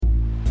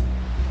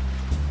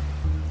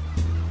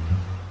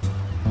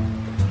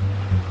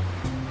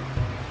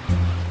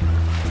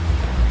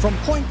From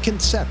Point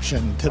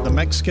Conception to the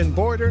Mexican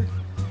border,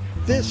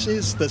 this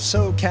is the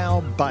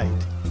SoCal Bite.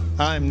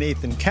 I'm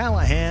Nathan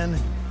Callahan.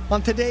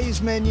 On today's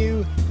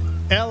menu,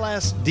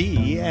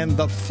 LSD and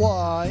the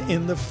flaw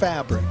in the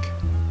fabric.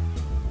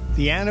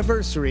 The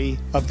anniversary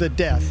of the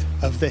death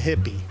of the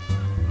hippie.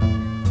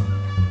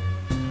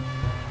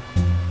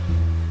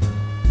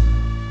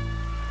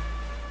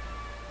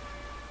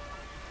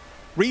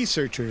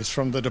 Researchers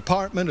from the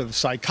Department of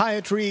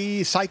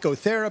Psychiatry,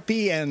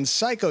 Psychotherapy and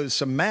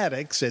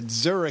Psychosomatics at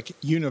Zurich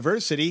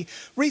University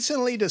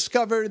recently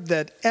discovered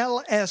that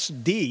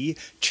LSD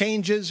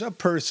changes a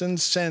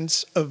person's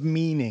sense of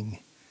meaning.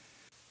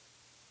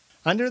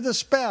 Under the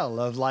spell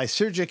of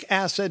lysergic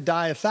acid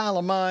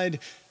diethylamide,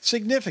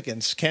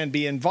 significance can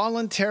be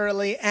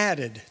involuntarily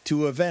added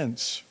to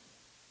events.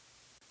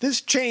 This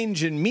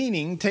change in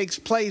meaning takes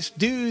place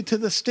due to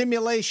the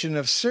stimulation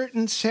of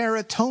certain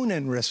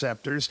serotonin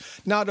receptors,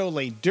 not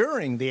only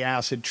during the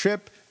acid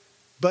trip,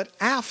 but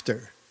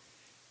after.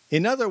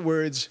 In other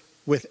words,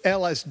 with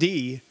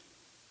LSD,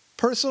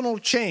 personal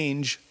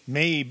change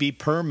may be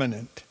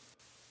permanent.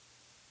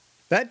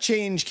 That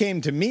change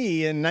came to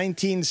me in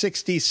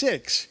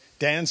 1966,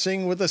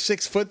 dancing with a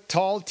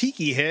 6-foot-tall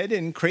tiki head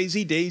in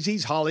Crazy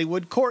Daisy's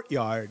Hollywood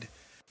courtyard.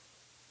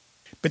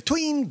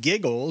 Between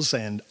giggles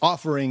and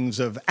offerings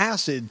of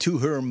acid to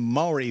her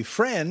Maori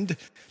friend,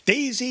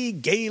 Daisy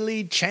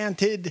gaily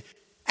chanted,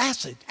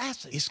 "Acid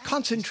is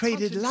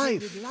concentrated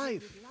life."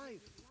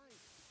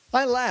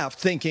 I laughed,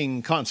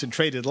 thinking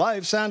concentrated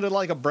life sounded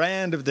like a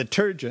brand of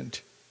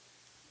detergent.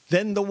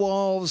 Then the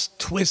walls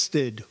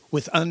twisted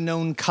with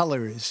unknown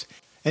colors,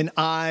 and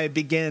I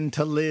began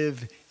to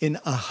live in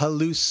a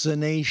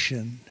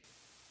hallucination.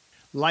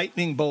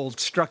 Lightning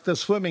bolts struck the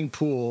swimming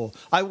pool.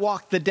 I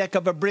walked the deck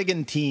of a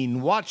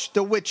brigantine, watched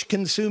a witch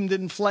consumed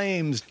in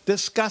flames,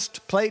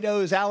 discussed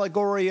Plato's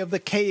allegory of the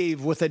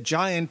cave with a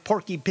giant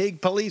porky pig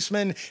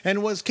policeman,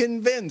 and was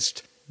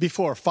convinced,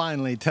 before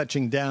finally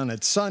touching down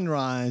at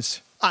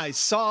sunrise, I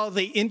saw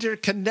the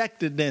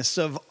interconnectedness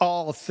of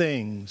all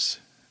things.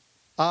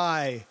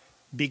 I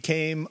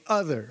became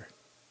other.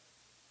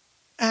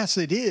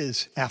 Acid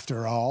is,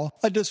 after all,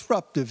 a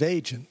disruptive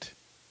agent.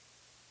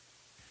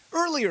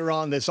 Earlier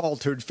on this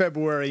altered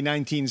February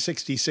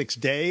 1966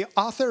 day,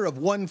 author of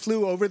One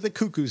Flew Over the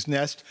Cuckoo's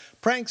Nest,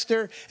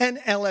 prankster, and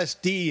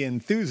LSD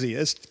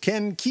enthusiast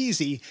Ken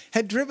Kesey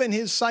had driven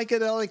his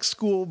psychedelic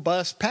school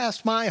bus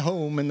past my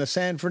home in the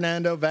San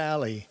Fernando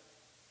Valley.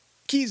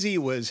 Kesey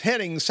was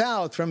heading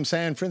south from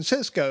San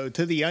Francisco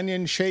to the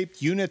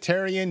onion-shaped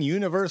Unitarian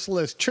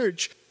Universalist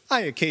church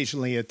I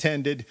occasionally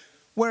attended,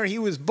 where he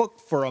was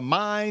booked for a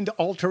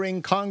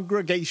mind-altering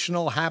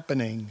congregational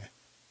happening.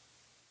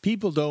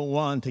 People don't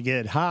want to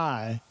get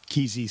high,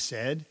 Kesey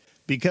said,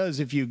 because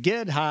if you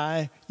get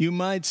high, you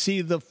might see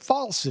the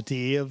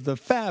falsity of the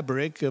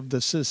fabric of the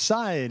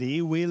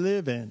society we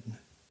live in.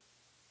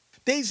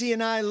 Daisy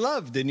and I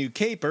loved the new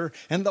caper,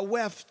 and the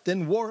weft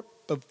and warp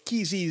of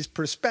Kesey's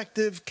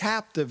perspective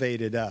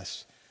captivated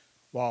us.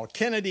 While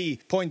Kennedy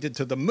pointed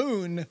to the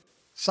moon,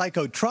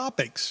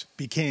 psychotropics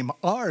became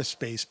our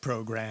space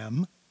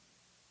program.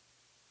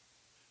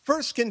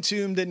 First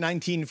consumed in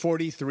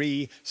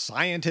 1943,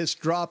 scientists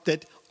dropped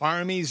it,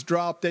 armies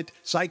dropped it,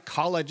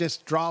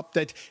 psychologists dropped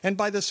it, and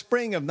by the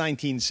spring of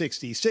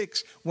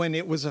 1966, when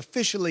it was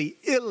officially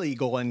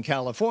illegal in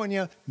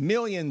California,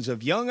 millions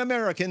of young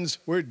Americans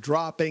were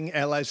dropping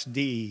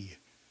LSD.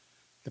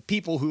 The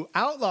people who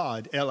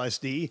outlawed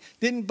LSD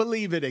didn't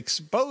believe it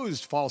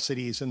exposed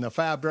falsities in the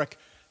fabric,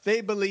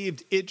 they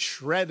believed it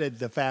shredded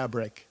the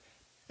fabric.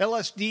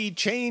 LSD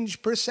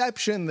changed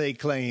perception, they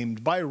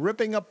claimed, by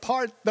ripping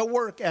apart the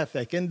work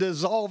ethic and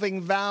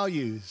dissolving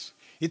values.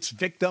 Its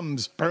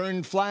victims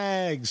burned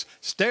flags,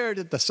 stared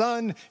at the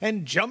sun,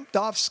 and jumped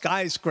off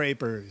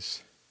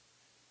skyscrapers.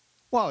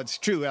 While it's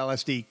true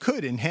LSD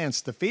could enhance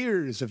the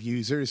fears of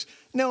users,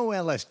 no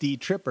LSD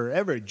tripper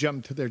ever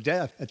jumped to their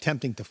death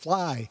attempting to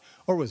fly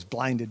or was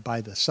blinded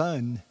by the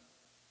sun.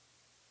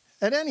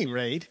 At any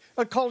rate,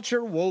 a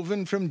culture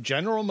woven from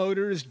General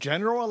Motors,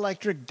 General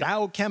Electric,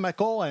 Dow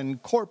Chemical,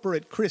 and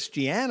corporate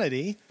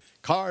Christianity,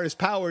 cars,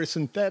 power,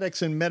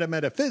 synthetics, and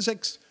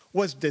metametaphysics,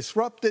 was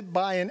disrupted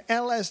by an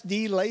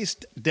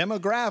LSD-laced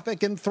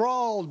demographic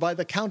enthralled by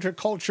the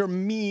counterculture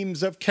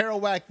memes of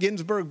Kerouac,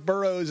 Ginsberg,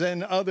 Burroughs,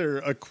 and other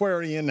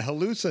Aquarian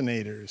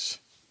hallucinators.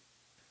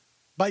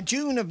 By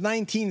June of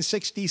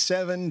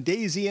 1967,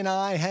 Daisy and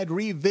I had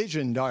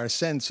revisioned our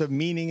sense of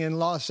meaning in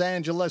Los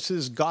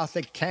Angeles'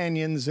 Gothic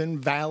canyons and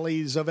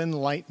valleys of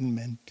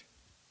enlightenment.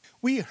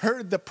 We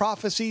heard the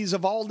prophecies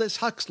of Aldous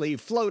Huxley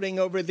floating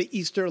over the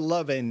Easter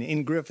Love-In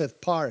in Griffith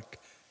Park,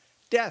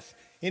 death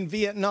in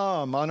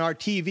Vietnam on our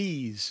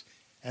TVs,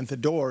 and the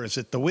Doors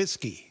at the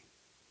Whiskey.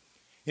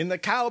 In the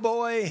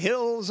cowboy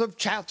hills of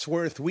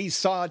Chatsworth, we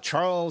saw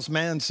Charles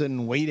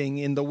Manson waiting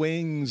in the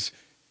wings.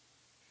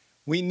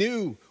 We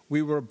knew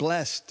we were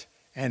blessed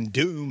and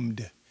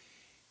doomed.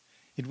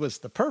 It was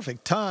the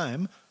perfect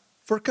time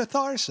for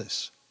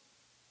catharsis.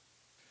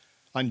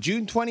 On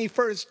June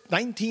 21st,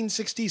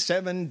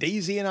 1967,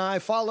 Daisy and I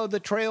followed the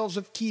trails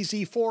of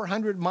Kesey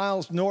 400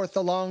 miles north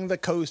along the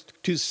coast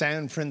to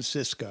San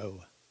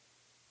Francisco.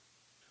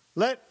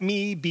 Let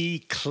me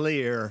be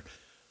clear.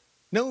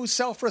 No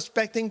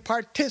self-respecting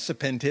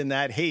participant in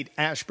that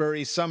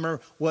Haight-Ashbury summer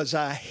was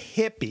a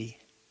hippie.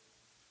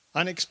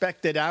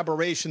 Unexpected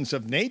aberrations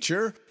of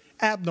nature,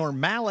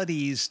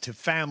 abnormalities to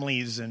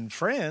families and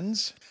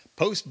friends,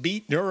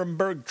 post-beat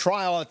Nuremberg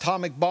trial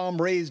atomic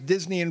bomb-raised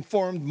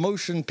Disney-informed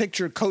motion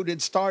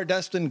picture-coated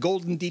stardust and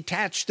golden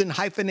detached and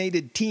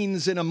hyphenated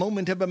teens in a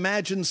moment of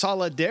imagined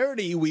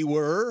solidarity we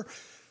were,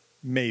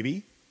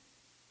 maybe.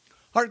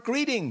 Our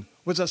greeting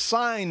was a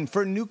sign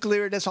for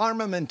nuclear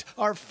disarmament,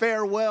 our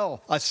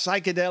farewell, a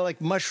psychedelic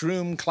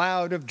mushroom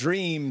cloud of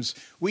dreams.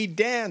 We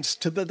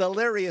danced to the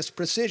delirious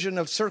precision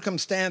of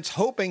circumstance,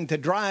 hoping to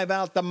drive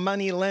out the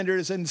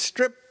moneylenders and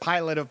strip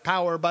Pilate of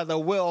power by the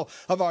will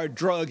of our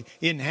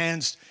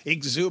drug-enhanced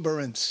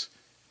exuberance.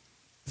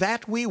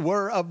 That we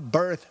were of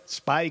birth,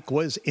 Spike,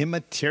 was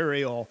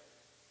immaterial.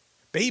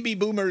 Baby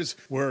boomers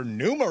were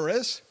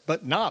numerous,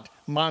 but not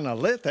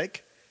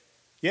monolithic.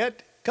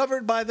 Yet,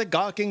 covered by the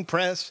gawking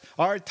press,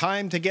 our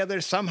time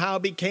together somehow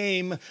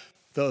became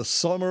the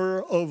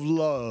Summer of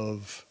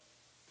Love,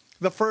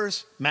 the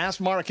first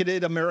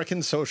mass-marketed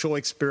American social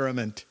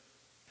experiment.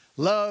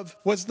 Love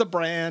was the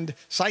brand,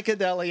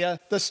 psychedelia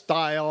the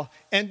style,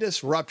 and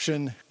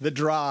disruption the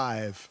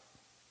drive.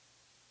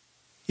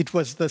 It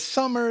was the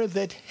summer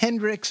that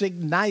Hendrix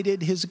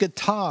ignited his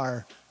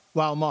guitar,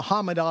 while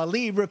Muhammad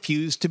Ali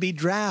refused to be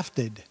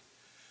drafted.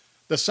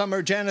 The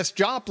summer Janis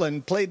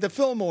Joplin played the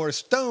Fillmore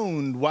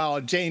stoned while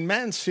Jane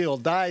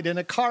Mansfield died in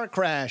a car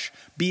crash,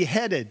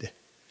 beheaded.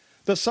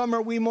 The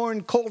summer we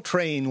mourned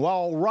Coltrane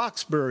while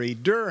Roxbury,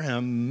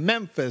 Durham,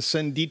 Memphis,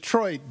 and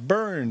Detroit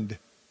burned.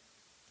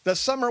 The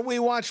summer we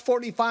watched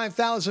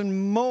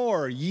 45,000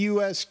 more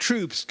U.S.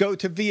 troops go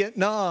to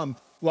Vietnam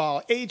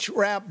while H.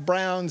 Rap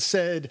Brown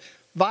said,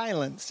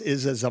 "Violence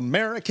is as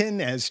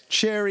American as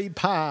cherry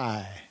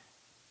pie."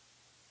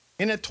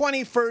 In a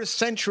 21st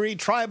century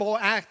tribal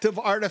act of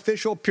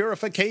artificial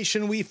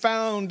purification, we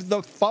found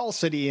the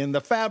falsity in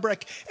the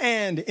fabric,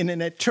 and in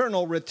an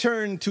eternal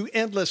return to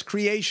endless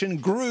creation,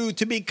 grew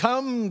to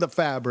become the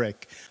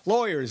fabric.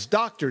 Lawyers,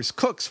 doctors,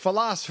 cooks,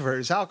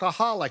 philosophers,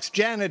 alcoholics,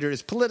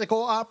 janitors,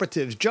 political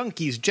operatives,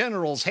 junkies,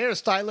 generals,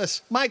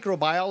 hairstylists,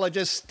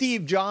 microbiologists,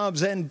 Steve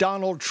Jobs, and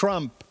Donald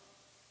Trump.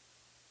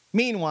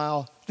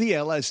 Meanwhile, the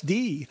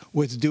LSD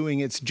was doing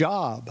its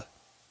job.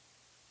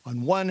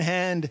 On one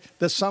hand,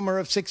 the summer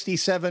of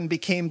 '67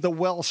 became the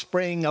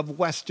wellspring of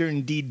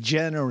Western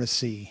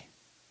degeneracy.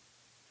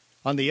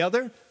 On the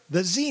other,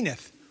 the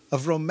zenith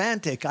of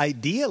romantic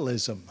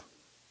idealism.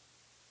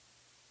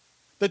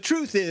 The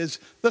truth is,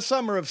 the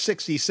summer of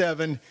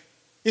 '67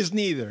 is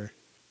neither.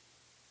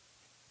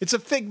 It's a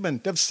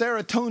figment of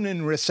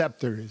serotonin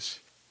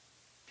receptors.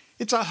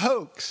 It's a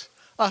hoax,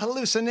 a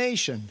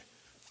hallucination,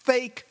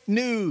 fake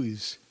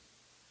news.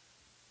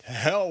 To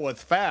hell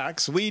with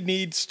facts, we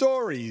need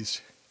stories,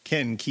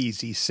 Ken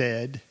Kesey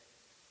said.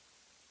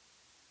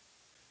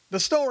 The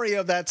story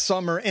of that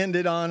summer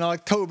ended on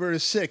October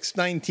 6,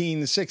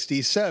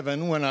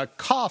 1967, when a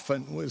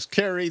coffin was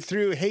carried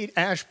through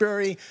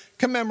Haight-Ashbury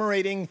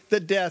commemorating the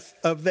death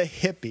of the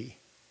hippie.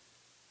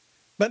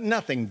 But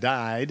nothing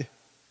died.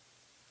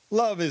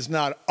 Love is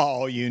not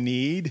all you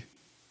need.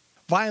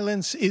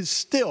 Violence is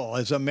still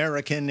as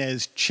American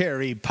as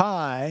cherry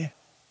pie.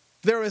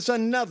 There is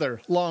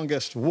another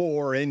longest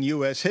war in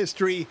U.S.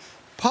 history.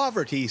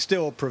 Poverty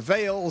still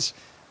prevails,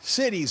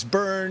 cities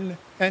burn,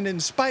 and in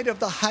spite of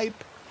the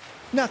hype,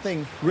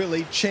 nothing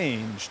really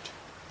changed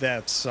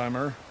that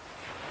summer.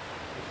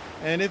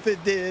 And if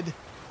it did,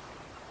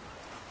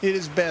 it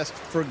is best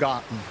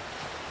forgotten.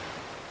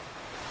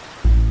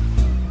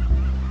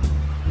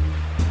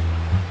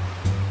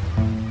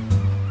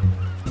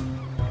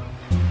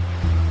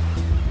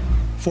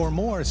 For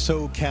more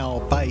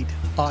SoCal Byte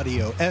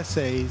audio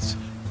essays,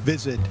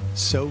 visit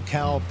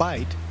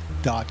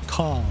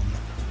SoCalByte.com.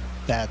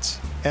 That's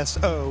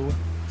SoCalByte.com.